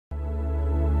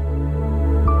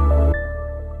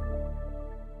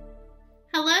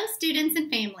students and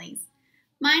families.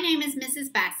 My name is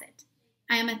Mrs. Bassett.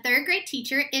 I am a third grade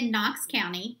teacher in Knox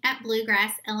County at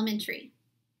Bluegrass Elementary.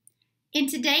 In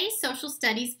today's social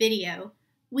studies video,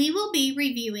 we will be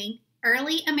reviewing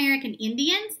early American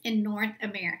Indians in North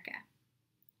America.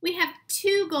 We have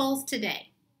two goals today.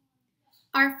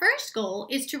 Our first goal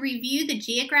is to review the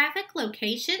geographic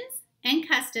locations and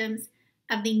customs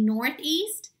of the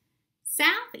Northeast,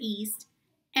 Southeast,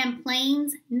 and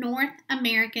Plains North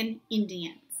American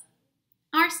Indians.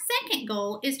 Our second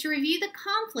goal is to review the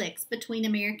conflicts between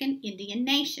American Indian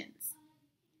nations.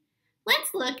 Let's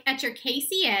look at your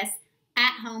KCS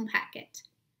at-home packet.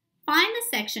 Find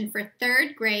the section for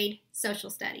third grade social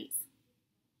studies.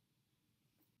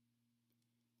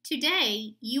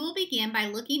 Today, you will begin by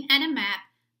looking at a map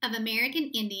of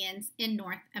American Indians in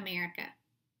North America.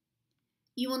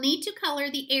 You will need to color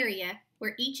the area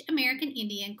where each American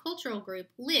Indian cultural group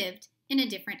lived in a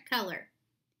different color.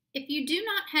 If you do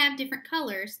not have different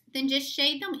colors, then just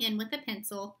shade them in with a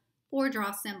pencil or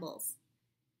draw symbols.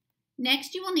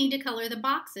 Next, you will need to color the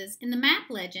boxes in the map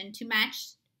legend to match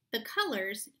the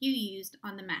colors you used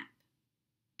on the map.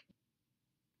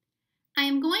 I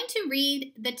am going to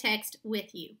read the text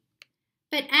with you,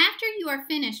 but after you are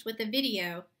finished with the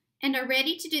video and are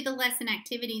ready to do the lesson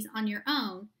activities on your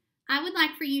own, I would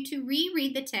like for you to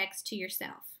reread the text to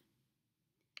yourself.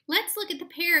 Let's look at the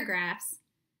paragraphs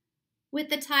with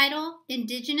the title,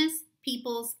 Indigenous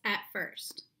Peoples at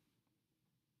First.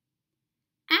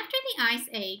 After the Ice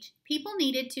Age, people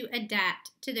needed to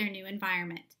adapt to their new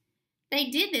environment. They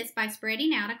did this by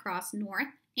spreading out across North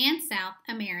and South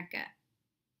America.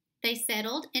 They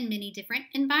settled in many different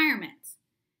environments.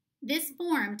 This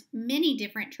formed many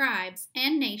different tribes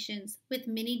and nations with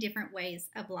many different ways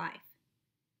of life.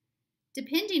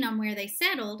 Depending on where they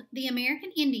settled, the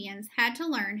American Indians had to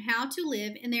learn how to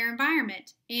live in their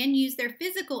environment and use their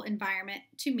physical environment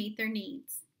to meet their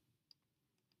needs.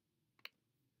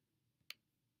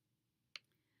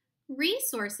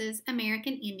 Resources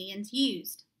American Indians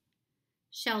used: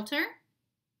 shelter,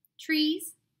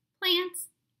 trees, plants,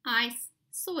 ice,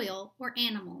 soil, or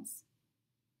animals.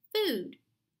 Food: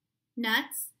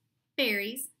 nuts,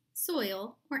 berries,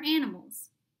 soil, or animals.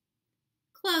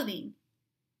 Clothing: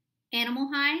 animal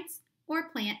hides or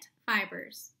plant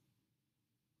fibers.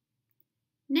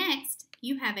 Next,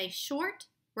 you have a short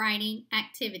writing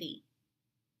activity.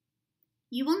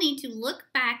 You will need to look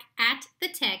back at the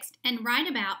text and write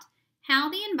about how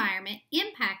the environment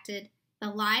impacted the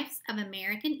lives of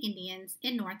American Indians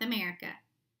in North America.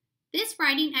 This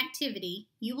writing activity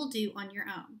you will do on your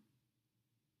own.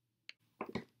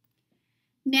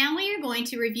 Now we are going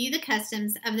to review the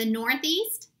customs of the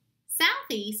Northeast,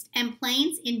 Southeast, and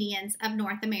Plains Indians of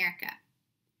North America.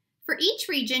 For each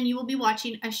region, you will be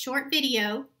watching a short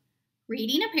video,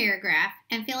 reading a paragraph,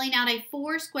 and filling out a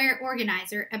 4-square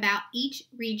organizer about each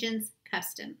region's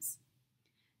customs.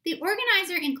 The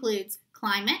organizer includes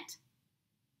climate,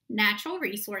 natural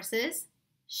resources,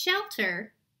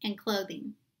 shelter, and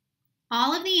clothing.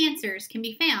 All of the answers can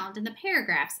be found in the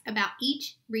paragraphs about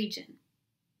each region.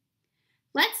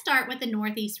 Let's start with the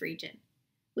Northeast region.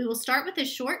 We will start with a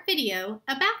short video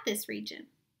about this region.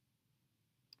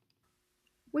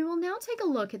 We will now take a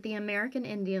look at the American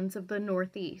Indians of the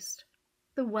Northeast.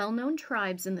 The well-known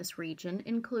tribes in this region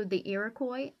include the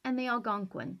Iroquois and the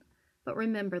Algonquin, but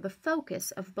remember the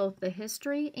focus of both the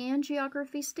history and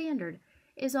geography standard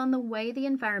is on the way the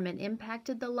environment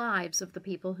impacted the lives of the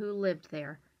people who lived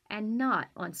there, and not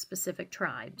on specific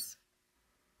tribes.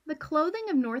 The clothing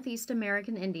of Northeast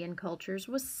American Indian cultures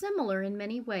was similar in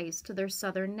many ways to their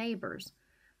southern neighbors,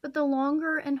 but the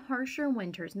longer and harsher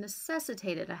winters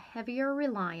necessitated a heavier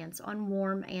reliance on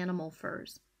warm animal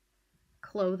furs.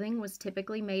 Clothing was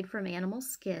typically made from animal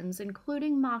skins,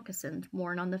 including moccasins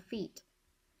worn on the feet.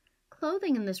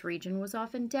 Clothing in this region was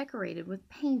often decorated with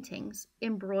paintings,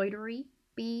 embroidery,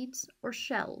 beads, or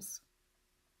shells.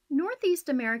 Northeast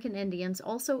American Indians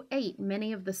also ate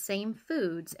many of the same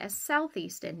foods as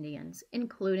Southeast Indians,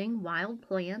 including wild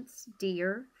plants,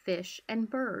 deer, fish, and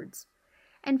birds,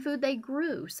 and food they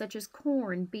grew, such as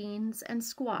corn, beans, and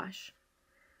squash.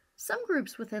 Some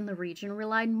groups within the region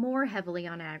relied more heavily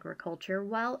on agriculture,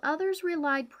 while others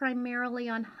relied primarily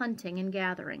on hunting and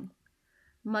gathering.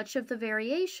 Much of the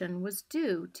variation was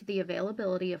due to the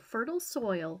availability of fertile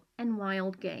soil and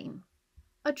wild game.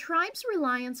 A tribe's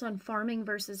reliance on farming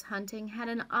versus hunting had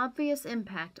an obvious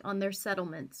impact on their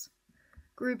settlements.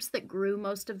 Groups that grew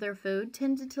most of their food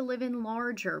tended to live in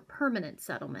larger, permanent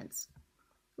settlements.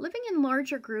 Living in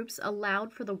larger groups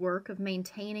allowed for the work of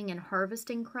maintaining and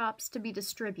harvesting crops to be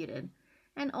distributed,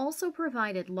 and also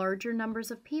provided larger numbers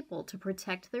of people to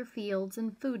protect their fields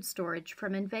and food storage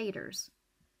from invaders.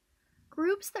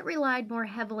 Groups that relied more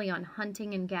heavily on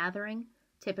hunting and gathering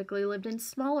typically lived in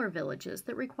smaller villages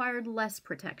that required less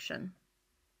protection.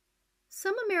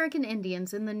 Some American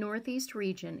Indians in the Northeast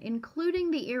region,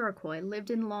 including the Iroquois, lived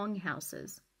in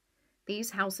longhouses.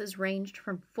 These houses ranged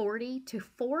from 40 to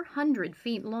 400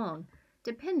 feet long,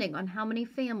 depending on how many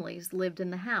families lived in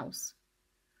the house.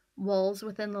 Walls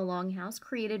within the longhouse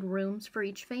created rooms for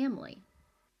each family.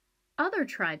 Other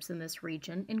tribes in this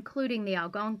region, including the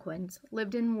Algonquins,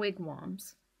 lived in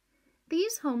wigwams.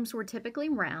 These homes were typically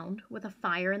round, with a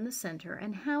fire in the center,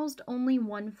 and housed only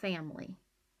one family.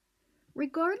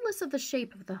 Regardless of the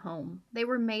shape of the home, they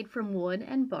were made from wood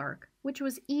and bark, which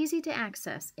was easy to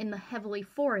access in the heavily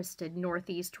forested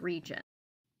Northeast region.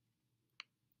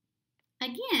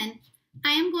 Again,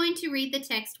 I am going to read the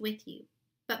text with you,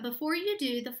 but before you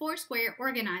do the Foursquare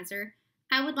organizer,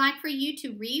 I would like for you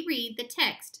to reread the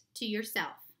text to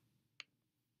yourself.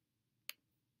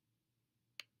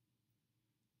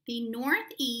 The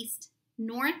Northeast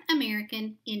North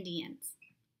American Indians.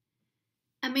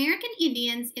 American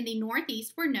Indians in the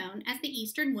Northeast were known as the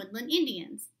Eastern Woodland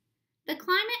Indians. The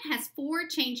climate has 4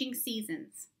 changing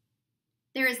seasons.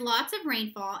 There is lots of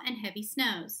rainfall and heavy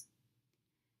snows.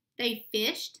 They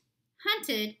fished,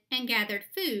 hunted, and gathered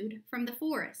food from the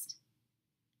forest.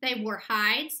 They wore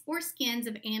hides or skins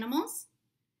of animals.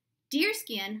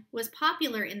 Deerskin was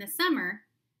popular in the summer,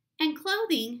 and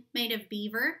clothing made of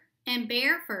beaver and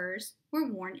bear furs were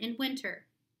worn in winter.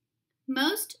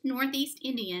 Most Northeast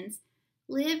Indians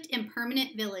lived in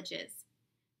permanent villages.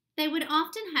 They would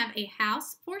often have a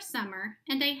house for summer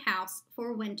and a house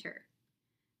for winter.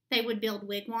 They would build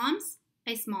wigwams,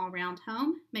 a small round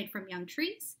home made from young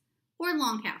trees, or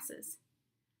longhouses,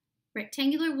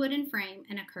 rectangular wooden frame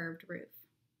and a curved roof.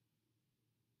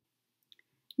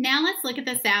 Now let's look at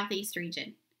the Southeast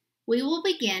region. We will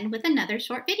begin with another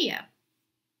short video.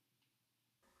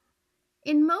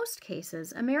 In most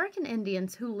cases, American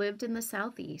Indians who lived in the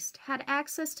Southeast had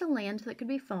access to land that could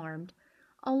be farmed,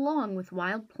 along with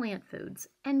wild plant foods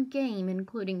and game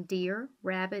including deer,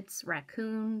 rabbits,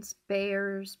 raccoons,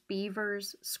 bears,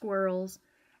 beavers, squirrels,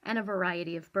 and a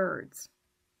variety of birds.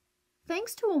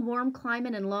 Thanks to a warm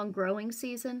climate and long growing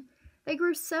season, they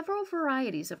grew several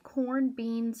varieties of corn,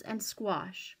 beans, and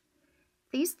squash.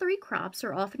 These 3 crops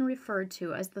are often referred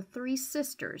to as the 3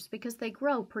 sisters because they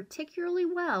grow particularly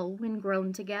well when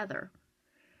grown together.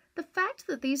 The fact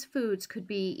that these foods could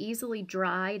be easily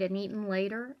dried and eaten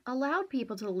later allowed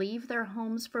people to leave their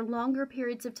homes for longer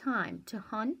periods of time to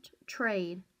hunt,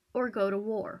 trade, or go to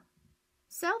war.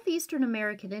 Southeastern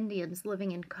American Indians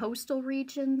living in coastal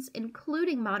regions,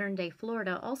 including modern-day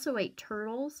Florida, also ate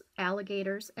turtles,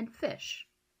 alligators, and fish.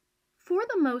 For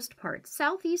the most part,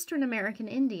 Southeastern American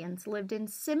Indians lived in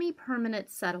semi-permanent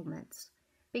settlements.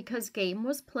 Because game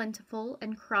was plentiful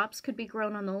and crops could be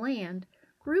grown on the land,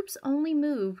 groups only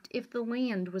moved if the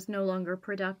land was no longer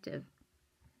productive.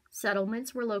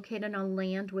 Settlements were located on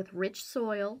land with rich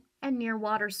soil and near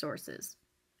water sources.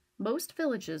 Most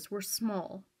villages were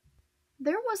small.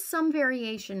 There was some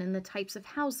variation in the types of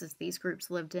houses these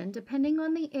groups lived in depending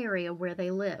on the area where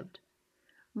they lived.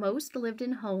 Most lived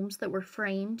in homes that were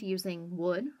framed using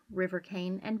wood, river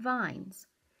cane, and vines.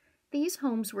 These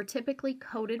homes were typically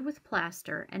coated with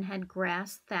plaster and had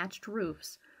grass-thatched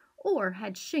roofs or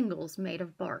had shingles made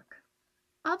of bark.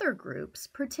 Other groups,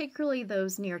 particularly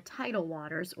those near tidal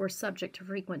waters or subject to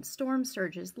frequent storm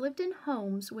surges, lived in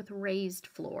homes with raised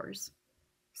floors.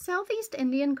 Southeast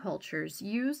Indian cultures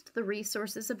used the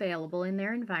resources available in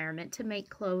their environment to make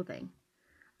clothing.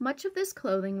 Much of this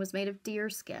clothing was made of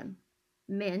deerskin.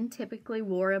 Men typically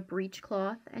wore a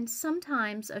breechcloth and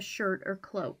sometimes a shirt or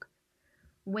cloak.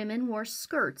 Women wore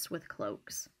skirts with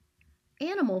cloaks.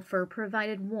 Animal fur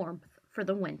provided warmth for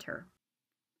the winter.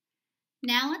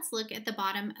 Now let's look at the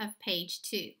bottom of page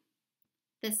 2.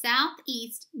 The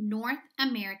Southeast North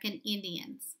American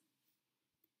Indians.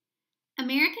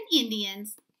 American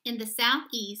Indians in the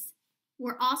Southeast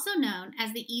were also known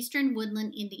as the Eastern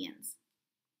Woodland Indians.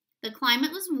 The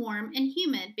climate was warm and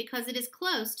humid because it is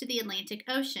close to the Atlantic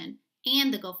Ocean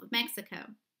and the Gulf of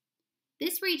Mexico.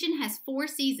 This region has 4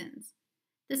 seasons.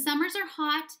 The summers are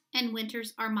hot and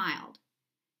winters are mild.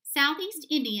 Southeast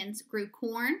Indians grew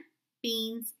corn,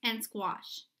 beans, and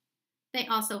squash. They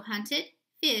also hunted,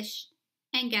 fished,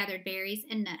 and gathered berries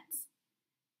and nuts.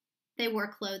 They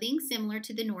wore clothing similar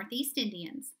to the Northeast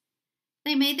Indians.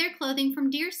 They made their clothing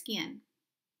from deerskin.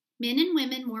 Men and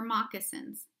women wore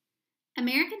moccasins.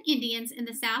 American Indians in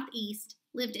the Southeast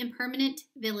lived in permanent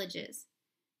villages.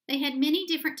 They had many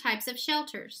different types of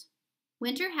shelters.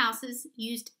 Winter houses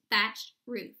used thatched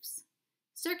roofs,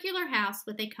 circular house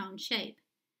with a cone shape,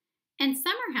 and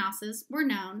summer houses were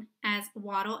known as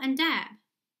wattle and dab,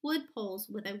 wood poles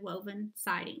with a woven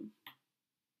siding.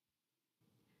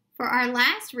 For our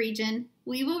last region,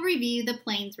 we will review the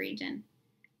Plains region.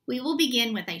 We will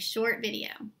begin with a short video.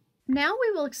 Now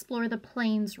we will explore the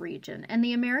Plains region and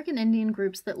the American Indian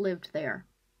groups that lived there.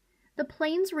 The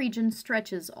Plains region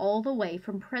stretches all the way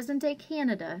from present-day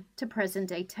Canada to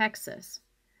present-day Texas.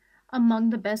 Among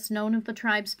the best known of the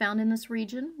tribes found in this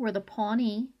region were the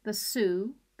Pawnee, the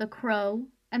Sioux, the Crow,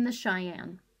 and the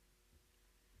Cheyenne.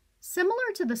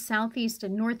 Similar to the Southeast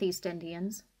and Northeast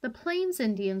Indians, the Plains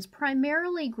Indians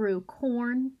primarily grew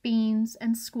corn, beans,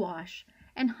 and squash,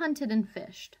 and hunted and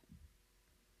fished.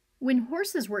 When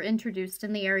horses were introduced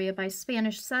in the area by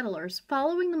Spanish settlers,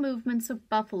 following the movements of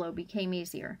buffalo became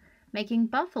easier, making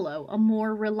buffalo a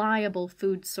more reliable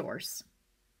food source.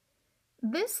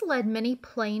 This led many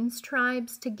Plains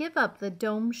tribes to give up the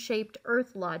dome-shaped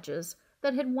earth lodges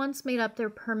that had once made up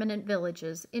their permanent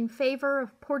villages in favor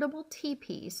of portable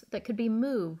teepees that could be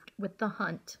moved with the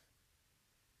hunt.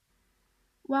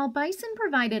 While bison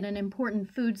provided an important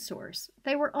food source,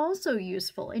 they were also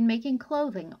useful in making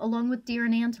clothing along with deer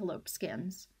and antelope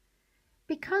skins.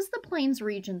 Because the Plains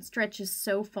region stretches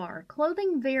so far,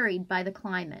 clothing varied by the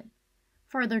climate.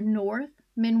 Farther north,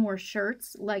 men wore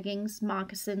shirts, leggings,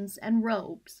 moccasins, and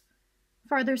robes.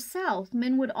 Farther south,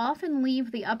 men would often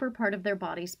leave the upper part of their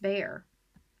bodies bare.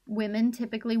 Women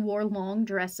typically wore long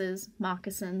dresses,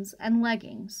 moccasins, and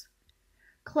leggings.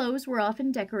 Clothes were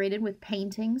often decorated with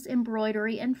paintings,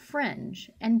 embroidery, and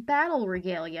fringe, and battle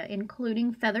regalia,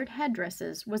 including feathered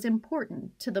headdresses, was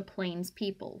important to the Plains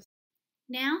peoples.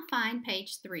 Now find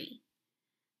page 3.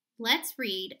 Let's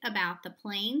read about the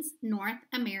Plains North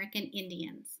American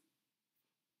Indians.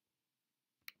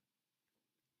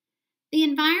 The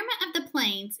environment of the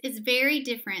Plains is very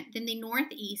different than the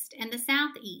Northeast and the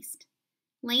Southeast.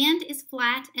 Land is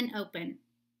flat and open.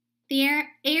 The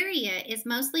area is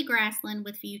mostly grassland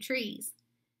with few trees.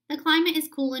 The climate is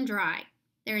cool and dry.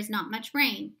 There is not much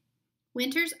rain.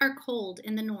 Winters are cold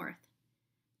in the north.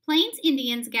 Plains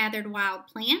Indians gathered wild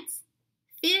plants,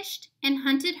 fished, and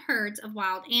hunted herds of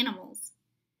wild animals.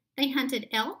 They hunted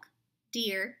elk,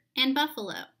 deer, and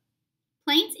buffalo.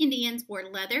 Plains Indians wore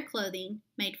leather clothing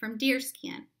made from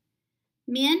deerskin.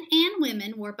 Men and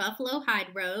women wore buffalo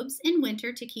hide robes in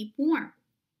winter to keep warm.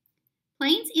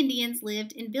 Plains Indians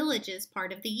lived in villages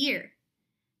part of the year.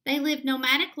 They lived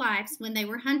nomadic lives when they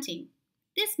were hunting.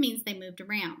 This means they moved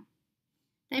around.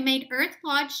 They made earth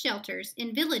lodge shelters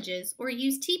in villages or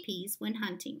used teepees when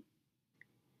hunting.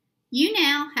 You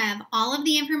now have all of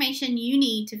the information you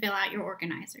need to fill out your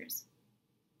organizers.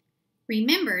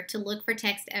 Remember to look for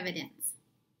text evidence.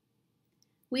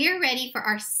 We are ready for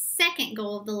our second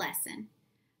goal of the lesson.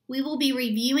 We will be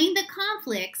reviewing the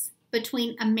conflicts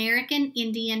between American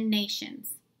Indian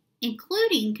nations,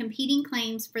 including competing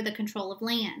claims for the control of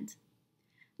land.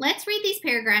 Let's read these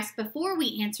paragraphs before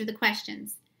we answer the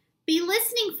questions. Be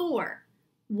listening for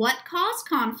what caused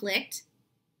conflict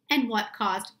and what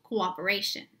caused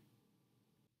cooperation.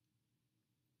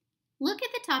 Look at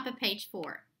the top of page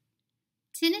 4.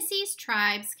 Tennessee's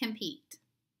tribes compete.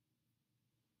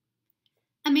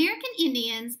 American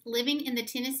Indians living in the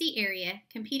Tennessee area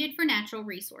competed for natural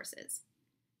resources.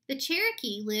 The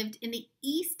Cherokee lived in the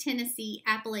East Tennessee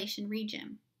Appalachian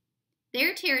region.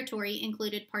 Their territory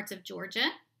included parts of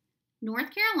Georgia,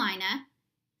 North Carolina,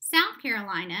 South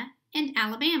Carolina, and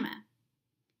Alabama.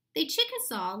 The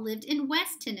Chickasaw lived in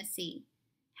West Tennessee.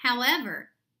 However,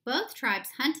 both tribes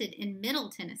hunted in Middle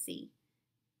Tennessee.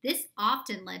 This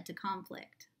often led to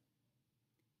conflict.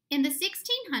 In the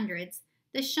 1600s,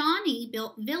 the Shawnee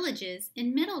built villages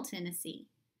in Middle Tennessee.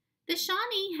 The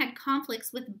Shawnee had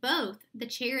conflicts with both the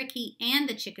Cherokee and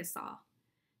the Chickasaw.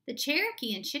 The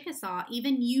Cherokee and Chickasaw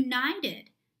even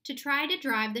united to try to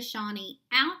drive the Shawnee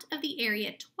out of the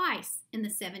area twice in the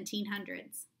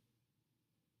 1700s.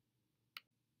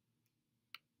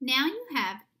 Now you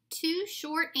have 2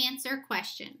 short answer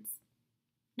questions.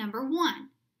 Number 1,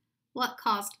 what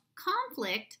caused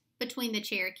conflict between the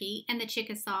Cherokee and the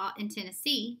Chickasaw in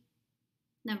Tennessee?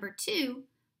 Number 2,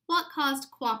 what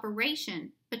caused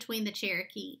cooperation between the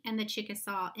Cherokee and the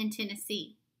Chickasaw in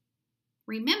Tennessee?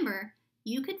 Remember,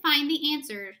 you can find the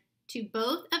answer to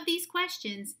both of these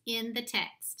questions in the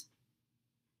text.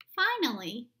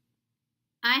 Finally,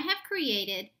 I have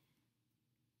created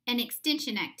an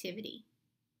extension activity.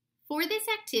 For this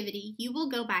activity, you will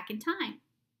go back in time.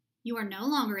 You are no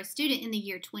longer a student in the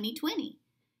year 2020.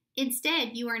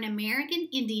 Instead, you are an American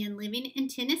Indian living in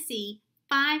Tennessee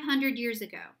 500 years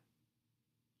ago.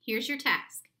 Here's your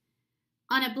task.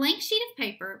 On a blank sheet of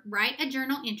paper, write a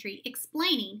journal entry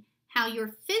explaining how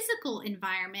your physical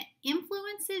environment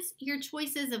influences your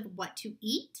choices of what to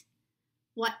eat,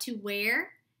 what to wear,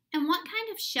 and what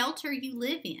kind of shelter you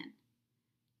live in.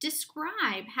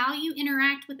 Describe how you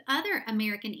interact with other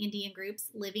American Indian groups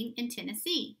living in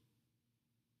Tennessee.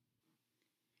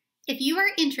 If you are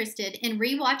interested in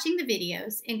rewatching the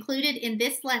videos included in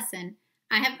this lesson,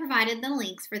 I have provided the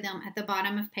links for them at the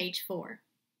bottom of page 4.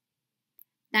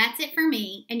 That's it for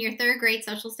me and your third grade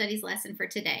social studies lesson for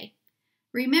today.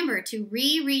 Remember to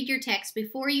reread your text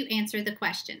before you answer the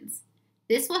questions.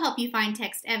 This will help you find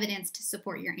text evidence to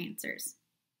support your answers.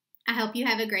 I hope you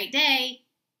have a great day.